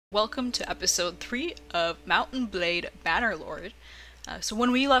Welcome to episode 3 of Mountain Blade Bannerlord. So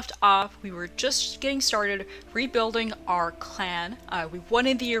when we left off, we were just getting started rebuilding our clan. We won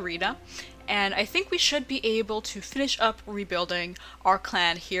in the arena, and I think we should be able to finish up rebuilding our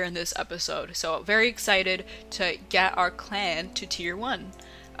clan here in this episode. So very excited to get our clan to tier 1.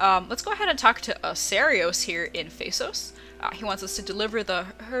 Let's go ahead and talk to Asarios here in Phasos. He wants us to deliver the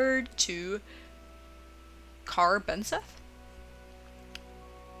herd to Calradia.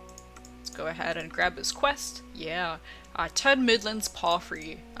 Go ahead and grab his quest. Yeah. Tud Midland's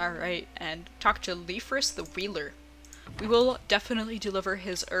Palfrey. Alright, and talk to Leafris the Wheeler. We will definitely deliver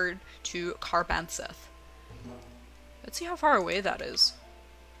his herd to Calradia. Let's see how far away that is.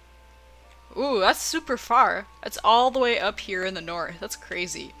 Ooh, that's super far. That's all the way up here in the north. That's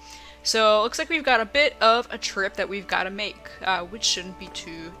crazy. So, looks like we've got a bit of a trip that we've got to make, which shouldn't be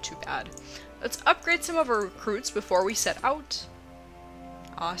too bad. Let's upgrade some of our recruits before we set out.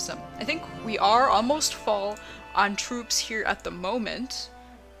 Awesome. I think we are almost full on troops here at the moment.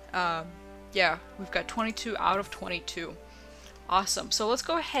 Yeah, we've got 22 out of 22. Awesome. So let's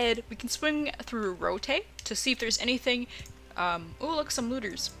go ahead. We can swing through Rote to see if there's anything. Ooh, look, some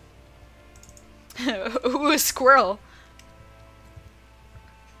looters. Ooh, a squirrel.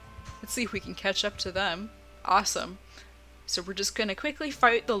 Let's see if we can catch up to them. Awesome. So we're just gonna quickly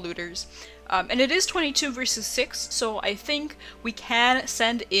fight the looters. And it is 22 versus 6, so I think we can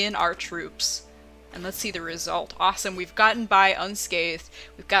send in our troops. And let's see the result. Awesome, we've gotten by unscathed.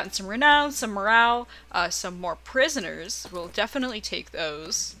 We've gotten some renown, some morale, some more prisoners. We'll definitely take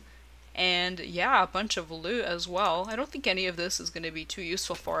those. And yeah, a bunch of loot as well. I don't think any of this is going to be too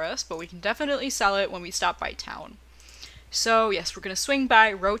useful for us, but we can definitely sell it when we stop by town. So yes, we're going to swing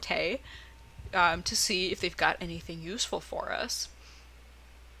by Rote to see if they've got anything useful for us.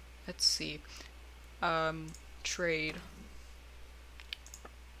 Let's see. Trade.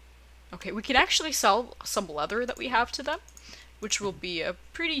 Okay, we can actually sell some leather that we have to them, which will be a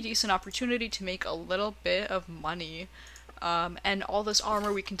pretty decent opportunity to make a little bit of money. And all this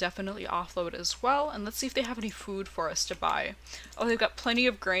armor we can definitely offload as well. And let's see if they have any food for us to buy. Oh, they've got plenty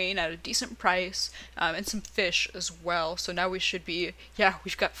of grain at a decent price, and some fish as well. So now we should be, yeah,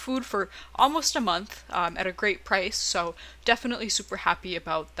 we've got food for almost a month at a great price. So definitely super happy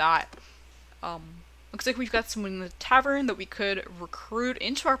about that. Looks like we've got someone in the tavern that we could recruit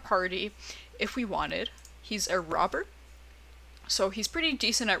into our party if we wanted. He's a robber, so he's pretty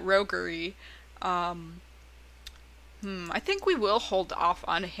decent at roguery. I think we will hold off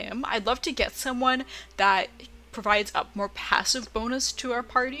on him. I'd love to get someone that provides a more passive bonus to our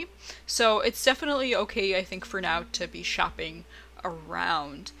party. So it's definitely okay, I think, for now to be shopping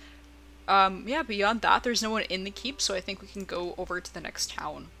around. Yeah, beyond that, there's no one in the keep, so I think we can go over to the next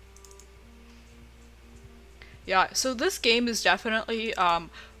town. Yeah, so this game is definitely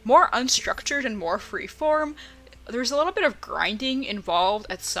more unstructured and more freeform. There's a little bit of grinding involved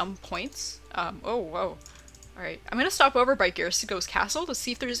at some points. Oh, whoa. Alright, I'm gonna stop over by Gersigo's castle to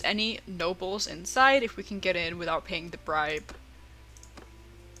see if there's any nobles inside, if we can get in without paying the bribe.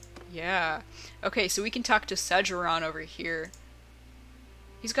 Yeah. Okay, so we can talk to Segeron over here.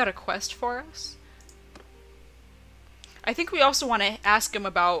 He's got a quest for us. I think we also want to ask him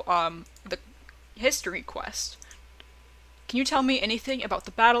about the history quest. Can you tell me anything about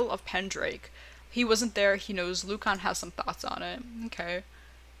the Battle of Pendrake? He wasn't there, he knows Lucan has some thoughts on it. Okay.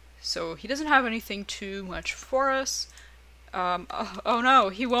 So he doesn't have anything too much for us. Oh no,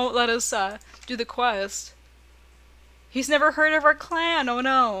 he won't let us do the quest. He's never heard of our clan, oh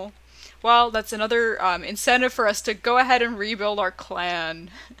no. Well, that's another incentive for us to go ahead and rebuild our clan.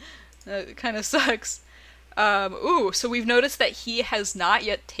 That kind of sucks. Ooh, so we've noticed that he has not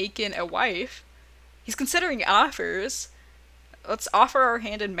yet taken a wife. He's considering offers. Let's offer our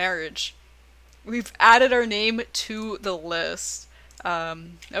hand in marriage. We've added our name to the list.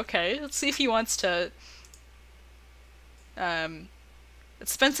 Okay, let's see if he wants to,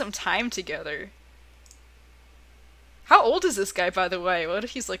 let's spend some time together. How old is this guy, by the way? What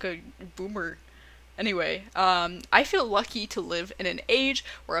if he's like a boomer? Anyway, I feel lucky to live in an age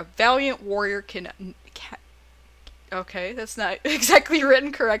where a valiant warrior can okay, that's not exactly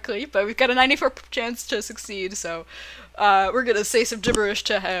written correctly, but we've got a 94% chance to succeed, so, we're gonna say some gibberish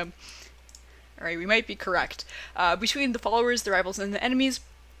to him. Alright, we might be correct. Between the followers, the rivals, and the enemies,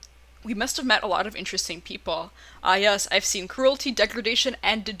 we must have met a lot of interesting people. Yes, I've seen cruelty, degradation,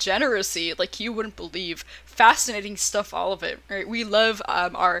 and degeneracy like you wouldn't believe. Fascinating stuff, all of it. Right? We love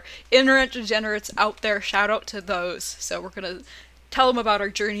our internet degenerates out there. Shout out to those. So we're gonna tell them about our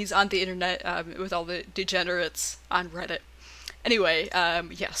journeys on the internet with all the degenerates on Reddit. Anyway,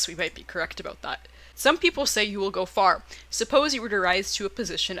 yes, we might be correct about that. Some people say you will go far. Suppose you were to rise to a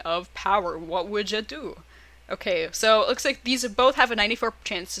position of power. What would you do? Okay, so it looks like these both have a 94%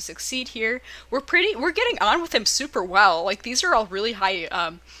 chance to succeed here. We're getting on with him super well. Like, these are all really high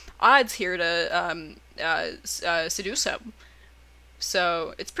odds here to seduce him.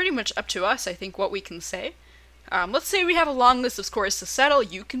 So it's pretty much up to us, I think, what we can say. Let's say we have a long list of scores to settle.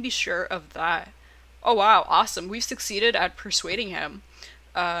 You can be sure of that. Oh wow, awesome. We've succeeded at persuading him.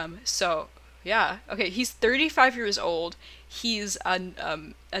 So, yeah. Okay, he's 35 years old. He's a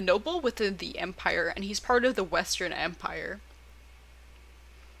noble within the Empire, and he's part of the Western Empire.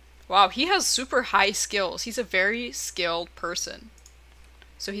 Wow, he has super high skills. He's a very skilled person.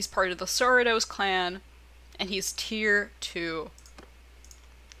 So he's part of the Soridos clan, and he's tier 2.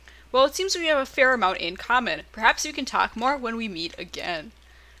 Well, it seems we have a fair amount in common. Perhaps we can talk more when we meet again.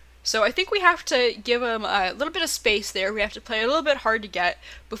 So I think we have to give him a little bit of space there. We have to play a little bit hard to get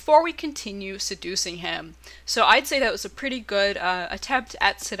before we continue seducing him. So I'd say that was a pretty good attempt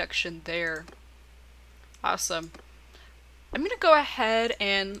at seduction there. Awesome. I'm going to go ahead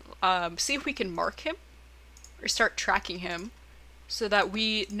and see if we can mark him or start tracking him so that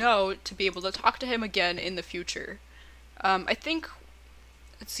we know to be able to talk to him again in the future. I think,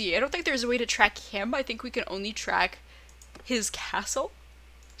 let's see, I don't think there's a way to track him. I think we can only track his castle.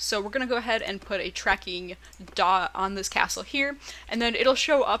 So we're going to go ahead and put a tracking dot on this castle here, and then it'll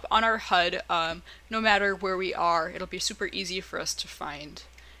show up on our HUD no matter where we are. It'll be super easy for us to find.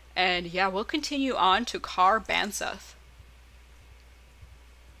 And yeah, we'll continue on to Calradia.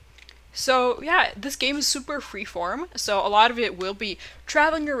 So yeah, this game is super freeform, so a lot of it will be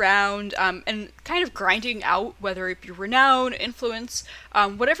traveling around and kind of grinding out, whether it be renown, influence,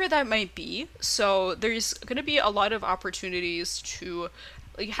 whatever that might be. So there's going to be a lot of opportunities to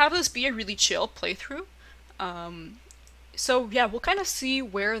have this be a really chill playthrough. So yeah, we'll kind of see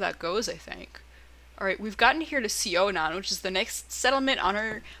where that goes, I think. Alright, we've gotten here to Sionan, which is the next settlement on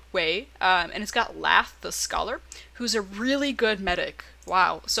our way, and it's got Lath the Scholar, who's a really good medic.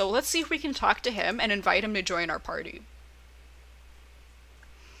 Wow, so let's see if we can talk to him and invite him to join our party.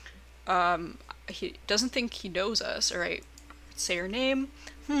 He doesn't think he knows us. Alright, say your name.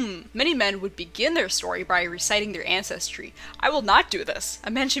 Many men would begin their story by reciting their ancestry. I will not do this.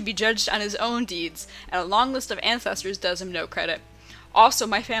 A man should be judged on his own deeds, and a long list of ancestors does him no credit. Also,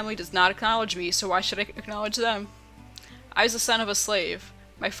 my family does not acknowledge me, so why should I acknowledge them? I was the son of a slave.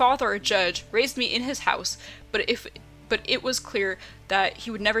 My father, a judge, raised me in his house, but it was clear that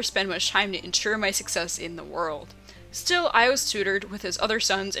he would never spend much time to ensure my success in the world. Still, I was tutored with his other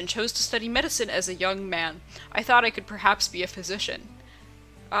sons and chose to study medicine as a young man. I thought I could perhaps be a physician.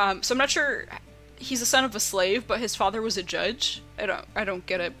 So I'm not sure. He's the son of a slave, but his father was a judge. I don't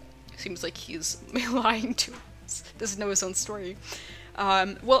get it. Seems like he's lying to us. Doesn't know his own story.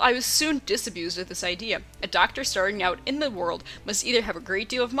 Well, I was soon disabused of this idea. A doctor starting out in the world must either have a great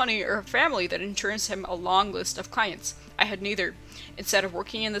deal of money or a family that ensures him a long list of clients. I had neither. Instead of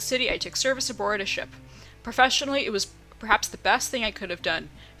working in the city, I took service aboard a ship. Professionally, it was perhaps the best thing I could have done.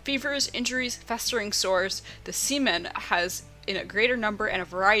 Fevers, injuries, festering sores, the seaman has in a greater number and a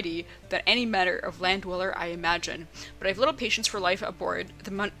variety than any manner of land dweller I imagine. But I have little patience for life aboard.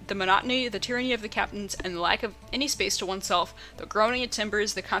 The monotony, the tyranny of the captains, and the lack of any space to oneself, the groaning at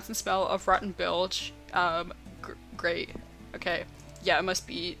timbers, the constant smell of rotten bilge. Great. Okay. Yeah, it must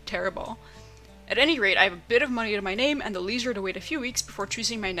be terrible. At any rate, I have a bit of money to my name and the leisure to wait a few weeks before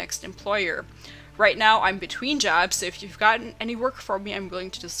choosing my next employer. Right now, I'm between jobs, so if you've gotten any work for me, I'm willing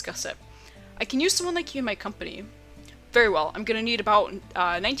to discuss it. I can use someone like you in my company. Very well, I'm gonna need about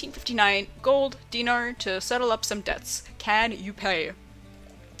 1959 gold dinar to settle up some debts. Can you pay?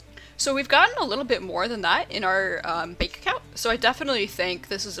 So we've gotten a little bit more than that in our bank account, so I definitely think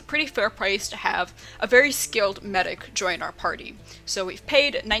this is a pretty fair price to have a very skilled medic join our party. So we've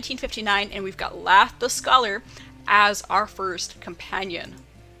paid 1959 and we've got Lath the Scholar as our first companion.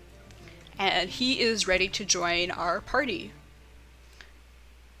 And he is ready to join our party.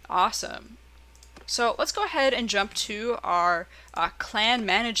 Awesome. So let's go ahead and jump to our clan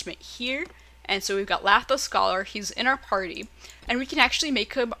management here. And so we've got Lath the Scholar, he's in our party, and we can actually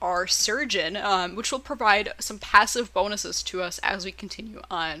make him our surgeon, which will provide some passive bonuses to us as we continue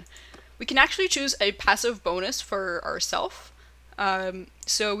on. We can actually choose a passive bonus for ourselves.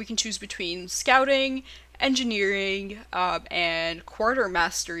 So we can choose between scouting, engineering, and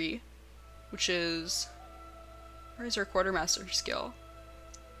quartermastery, which is, where is our quartermaster skill?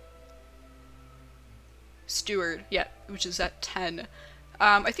 Steward, yeah, which is at 10.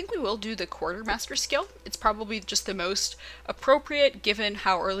 I think we will do the quartermaster skill. It's probably just the most appropriate given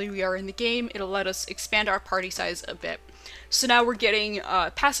how early we are in the game. It'll let us expand our party size a bit. So now we're getting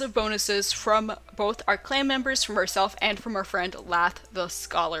passive bonuses from both our clan members, from ourselves, and from our friend Lath the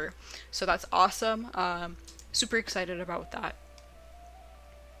Scholar. So that's awesome. Super excited about that.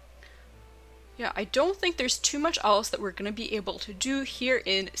 Yeah, I don't think there's too much else that we're going to be able to do here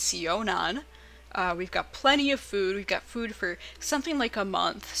in Sionan. We've got plenty of food. We've got food for something like a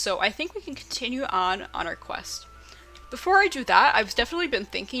month. So I think we can continue on our quest. Before I do that, I've definitely been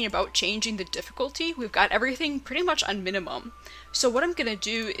thinking about changing the difficulty. We've got everything pretty much on minimum. So what I'm going to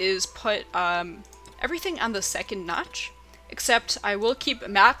do is put everything on the second notch. Except I will keep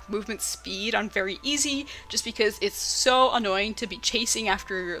map movement speed on very easy, just because it's so annoying to be chasing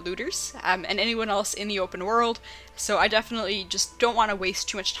after looters and anyone else in the open world. So I definitely just don't want to waste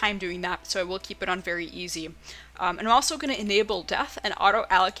too much time doing that, so I will keep it on very easy. And I'm also going to enable death and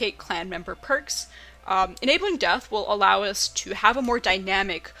auto-allocate clan member perks. Enabling death will allow us to have a more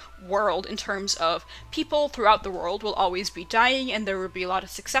dynamic world in terms of people throughout the world will always be dying, and there will be a lot of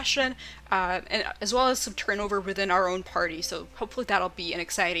succession, and as well as some turnover within our own party, so hopefully that'll be an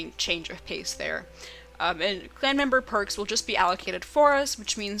exciting change of pace there. And clan member perks will just be allocated for us,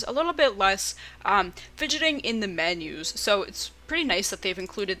 which means a little bit less fidgeting in the menus, so it's pretty nice that they've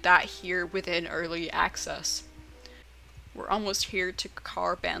included that here within early access. We're almost here to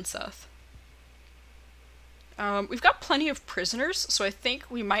Calradia. We've got plenty of prisoners, so I think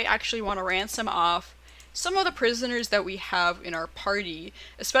we might actually want to ransom off some of the prisoners that we have in our party,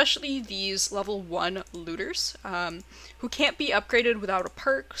 especially these level 1 looters, who can't be upgraded without a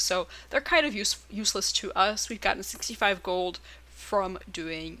perk, so they're kind of useless to us. We've gotten 65 gold from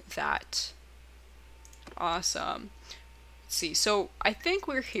doing that. Awesome. Let's see, so I think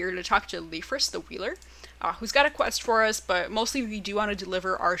we're here to talk to Leifris the Wheeler, who's got a quest for us, but mostly we do want to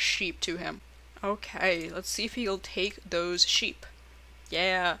deliver our sheep to him. Okay, let's see if he'll take those sheep.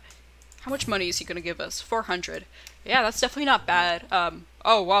 Yeah. How much money is he gonna give us? 400. Yeah, that's definitely not bad.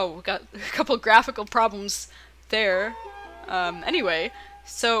 Oh wow, we got a couple graphical problems there. Anyway,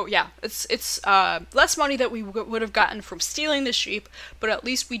 so yeah, it's less money that we would have gotten from stealing the sheep, but at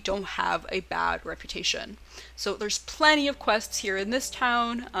least we don't have a bad reputation. So there's plenty of quests here in this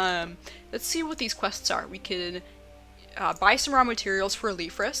town. Let's see what these quests are. We can buy some raw materials for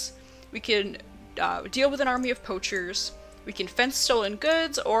Leifris. We can deal with an army of poachers, we can fence stolen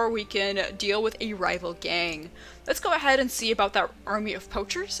goods, or we can deal with a rival gang. Let's go ahead and see about that army of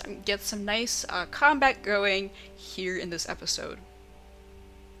poachers and get some nice combat going here in this episode.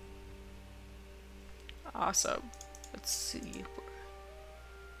 Awesome. Let's see.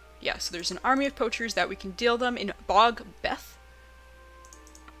 Yeah, so there's an army of poachers that we can deal them in Bog Beth.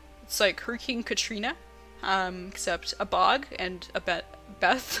 It's like Hurricane Katrina, except a bog and a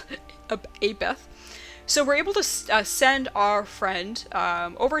Beth. A Beth. So we're able to send our friend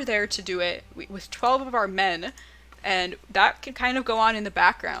over there to do it with 12 of our men, and that can kind of go on in the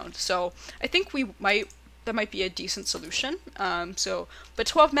background. So I think that might be a decent solution. But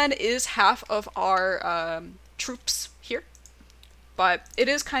 12 men is half of our troops here, but it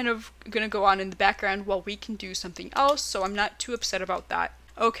is kind of gonna go on in the background while we can do something else, so I'm not too upset about that.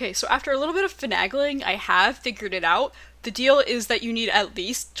 Okay, so after a little bit of finagling, I have figured it out. The deal is that you need at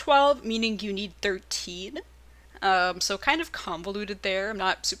least 12, meaning you need 13. So kind of convoluted there. I'm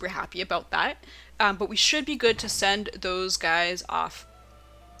not super happy about that. But we should be good to send those guys off.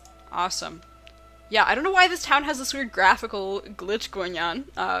 Awesome. Yeah, I don't know why this town has this weird graphical glitch going on.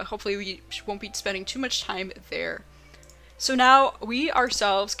 Hopefully we won't be spending too much time there. So now we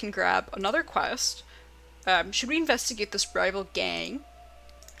ourselves can grab another quest. Should we investigate this rival gang?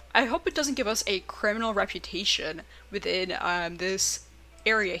 I hope it doesn't give us a criminal reputation within this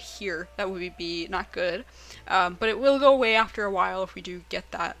area here. That would be not good. But it will go away after a while if we do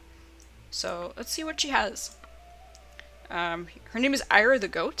get that. So let's see what she has. Her name is Ira the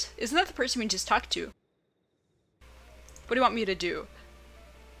Goat. Isn't that the person we just talked to? What do you want me to do?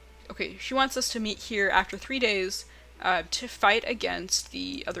 Okay, she wants us to meet here after 3 days to fight against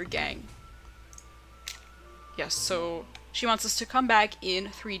the other gang. Yes, so she wants us to come back in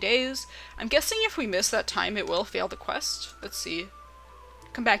 3 days. I'm guessing if we miss that time, it will fail the quest. Let's see.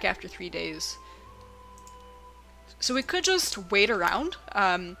 Come back after 3 days. So we could just wait around.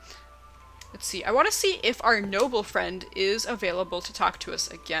 Let's see. I want to see if our noble friend is available to talk to us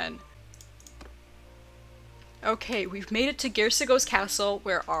again. Okay, we've made it to Gersigo's castle,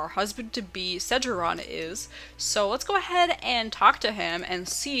 where our husband-to-be Segeron is. So let's go ahead and talk to him and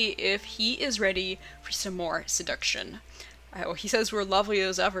see if he is ready for some more seduction. Oh, he says we're lovely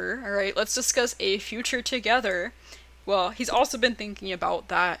as ever. Alright, let's discuss a future together. Well, he's also been thinking about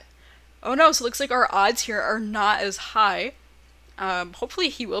that. Oh no, so it looks like our odds here are not as high. Hopefully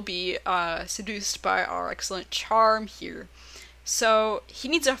he will be seduced by our excellent charm here. So he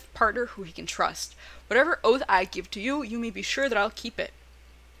needs a partner who he can trust. Whatever oath I give to you, you may be sure that I'll keep it.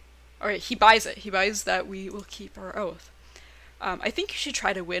 Alright, he buys it. He buys that we will keep our oath. I think you should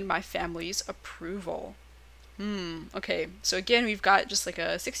try to win my family's approval. Okay. So again, we've got just like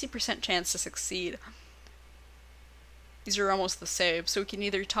a 60% chance to succeed. These are almost the same, so we can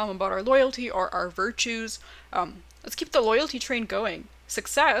either tell him about our loyalty or our virtues. Let's keep the loyalty train going.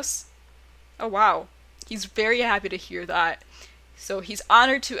 Success? Oh wow. He's very happy to hear that. So he's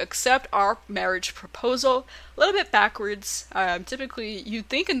honored to accept our marriage proposal. A little bit backwards. Typically, you'd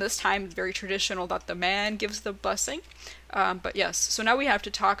think in this time it's very traditional that the man gives the blessing. But yes, so now we have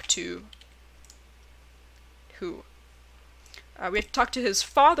to talk to... who? We have to talk to his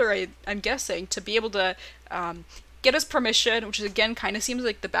father, I'm guessing, to be able to get his permission, which again kind of seems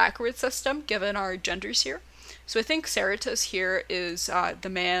like the backwards system, given our genders here. So I think Cerritos here is the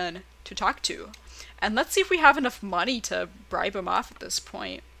man to talk to. And let's see if we have enough money to bribe him off at this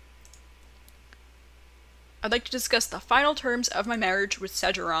point. I'd like to discuss the final terms of my marriage with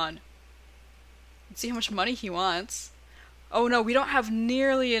Segeron. Let's see how much money he wants. Oh no, we don't have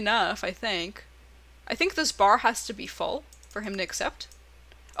nearly enough, I think. I think this bar has to be full for him to accept.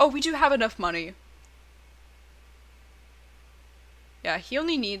 Oh, we do have enough money. Yeah, he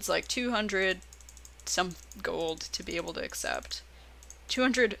only needs like 200 some gold to be able to accept.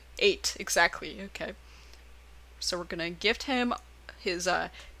 208, exactly, okay. So we're gonna gift him his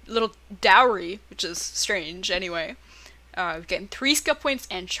little dowry, which is strange anyway. We're getting 3 skill points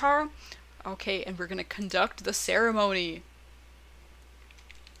and charm. Okay, and we're gonna conduct the ceremony.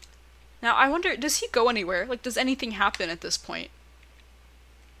 Now, I wonder, does he go anywhere? Like, does anything happen at this point?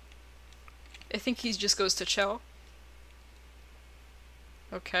 I think he just goes to chill.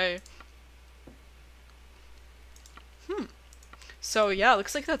 Okay. So yeah,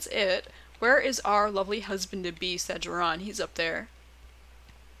 looks like that's it. Where is our lovely husband-to-be, Segeron? He's up there.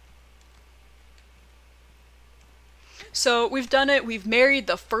 So we've done it. We've married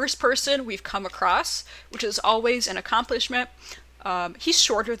the first person we've come across, which is always an accomplishment. He's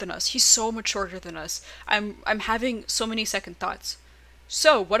shorter than us. He's so much shorter than us. I'm having so many second thoughts.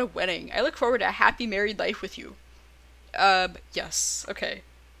 So, what a wedding. I look forward to a happy married life with you. Yes. Okay.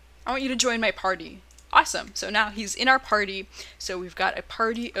 I want you to join my party. Awesome. So now he's in our party. So we've got a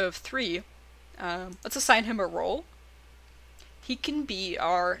party of 3. Let's assign him a role. He can be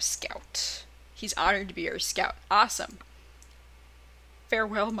our scout. He's honored to be our scout. Awesome.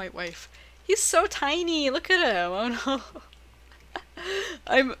 Farewell, my wife. He's so tiny. Look at him. Oh no.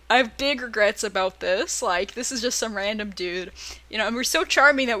 I have big regrets about this. Like, this is just some random dude. You know, and we're so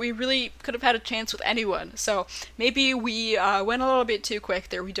charming that we really could have had a chance with anyone. So maybe we went a little bit too quick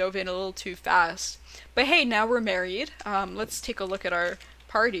there. We dove in a little too fast. But hey, now we're married. Let's take a look at our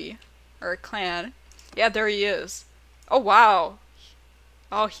party. Our clan. Yeah, there he is. Oh, wow.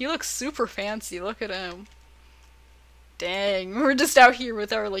 Oh, he looks super fancy. Look at him. Dang. We're just out here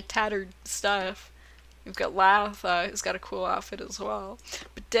with our, like, tattered stuff. We've got Lath, he's got a cool outfit as well.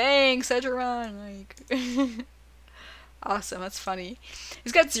 But dang, Segeron, like... Awesome, that's funny.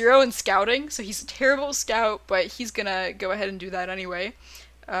 He's got 0 in scouting, so he's a terrible scout, but he's gonna go ahead and do that anyway.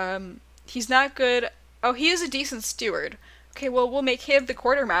 He's not good... Oh, he is a decent steward. Okay, well, we'll make him the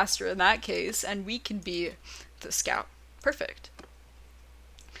quartermaster in that case, and we can be the scout. Perfect.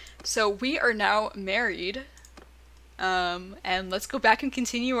 So we are now married, and let's go back and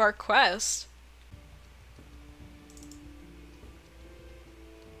continue our quest.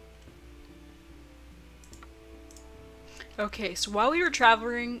 Okay, so while we were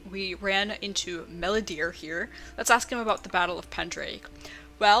traveling, we ran into Melidir here. Let's ask him about the Battle of Pendrake.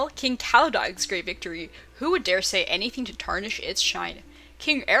 Well, King Caladog's great victory. Who would dare say anything to tarnish its shine?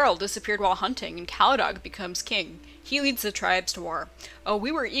 King Errol disappeared while hunting, and Caladog becomes king. He leads the tribes to war. Oh,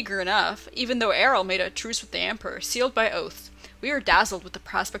 we were eager enough, even though Errol made a truce with the Emperor, sealed by oath. We were dazzled with the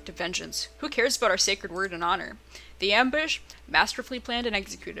prospect of vengeance. Who cares about our sacred word and honor? The ambush, masterfully planned and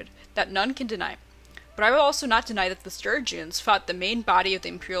executed, that none can deny. But I will also not deny that the Sturgians fought the main body of the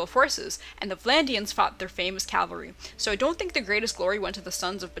imperial forces, and the Vlandians fought their famous cavalry, so I don't think the greatest glory went to the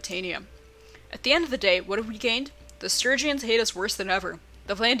sons of Battania. At the end of the day, what have we gained? The Sturgians hate us worse than ever.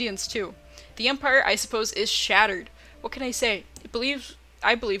 The Vlandians too. The Empire, I suppose, is shattered. What can I say? I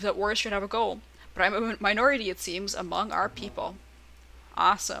believe that wars should have a goal, but I'm a minority, it seems, among our people.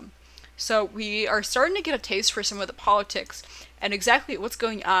 Awesome. So we are starting to get a taste for some of the politics and exactly what's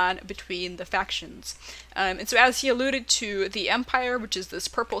going on between the factions. And so as he alluded to, the Empire, which is this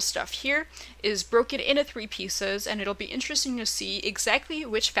purple stuff here, is broken into 3 pieces, and it'll be interesting to see exactly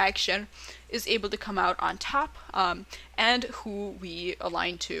which faction is able to come out on top, and who we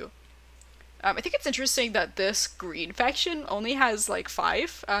align to. I think it's interesting that this green faction only has like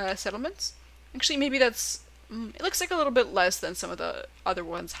 5 settlements. Actually, maybe that's... it looks like a little bit less than some of the other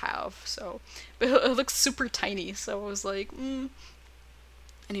ones have, so... But it looks super tiny, so I was like,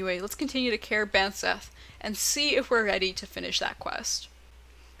 Anyway, let's continue to care Banseth and see if we're ready to finish that quest.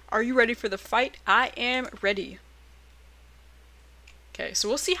 Are you ready for the fight? I am ready. Okay, so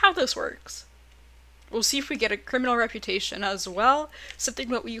we'll see how this works. We'll see if we get a criminal reputation as well, something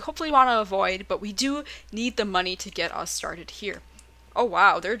that we hopefully want to avoid, but we do need the money to get us started here. Oh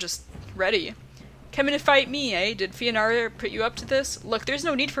wow, they're just ready. Come in and fight me, eh? Did Fionara put you up to this? Look, there's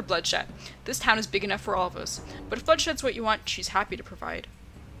no need for bloodshed. This town is big enough for all of us. But if bloodshed's what you want, she's happy to provide.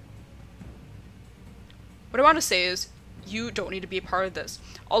 What I want to say is, you don't need to be a part of this.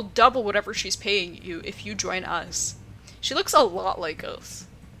 I'll double whatever she's paying you if you join us. She looks a lot like us.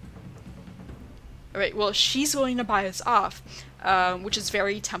 Alright, well, she's willing to buy us off, which is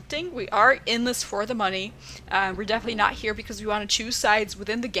very tempting. We are in this for the money. We're definitely not here because we want to choose sides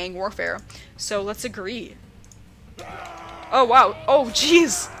within the gang warfare. So let's agree. Oh, wow. Oh,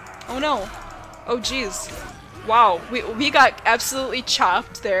 jeez. Oh, no. Oh, jeez. Wow. We got absolutely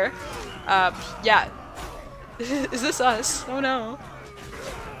chopped there. Yeah. Is this us? Oh, no.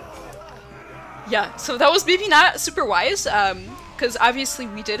 Yeah, so that was maybe not super wise, because obviously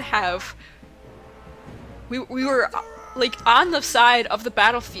we did have... We were, like, on the side of the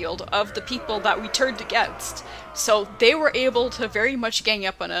battlefield of the people that we turned against. So they were able to very much gang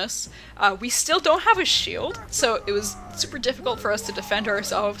up on us. We still don't have a shield, so it was super difficult for us to defend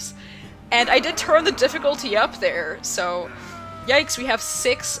ourselves. And I did turn the difficulty up there, so yikes, we have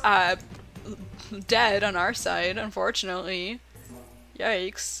 6 dead on our side, unfortunately.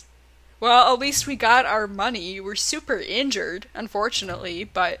 Yikes. Well, at least we got our money. We're super injured, unfortunately,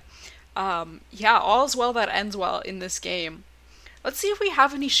 but... yeah, all's well that ends well in this game. Let's see if we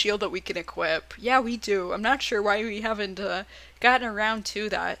have any shield that we can equip. Yeah, we do. I'm not sure why we haven't gotten around to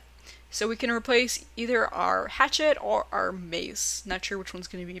that. So we can replace either our hatchet or our mace. Not sure which one's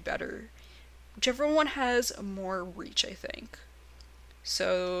going to be better. Whichever one has more reach, I think.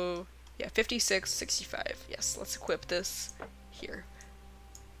 So, yeah, 56, 65. Yes, let's equip this here.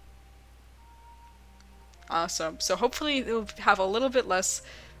 Awesome. So hopefully it'll have a little bit less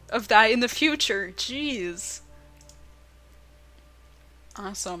of that in the future. Jeez.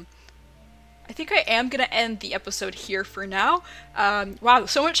 Awesome. I think I am gonna end the episode here for now. Wow,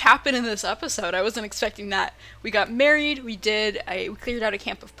 so much happened in this episode. I wasn't expecting that. We got married, we cleared out a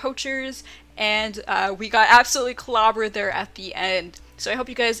camp of poachers, and we got absolutely clobbered there at the end. So I hope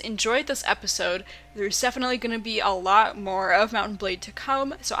you guys enjoyed this episode. There's definitely gonna be a lot more of Mount & Blade to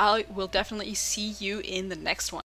come, so I will definitely see you in the next one.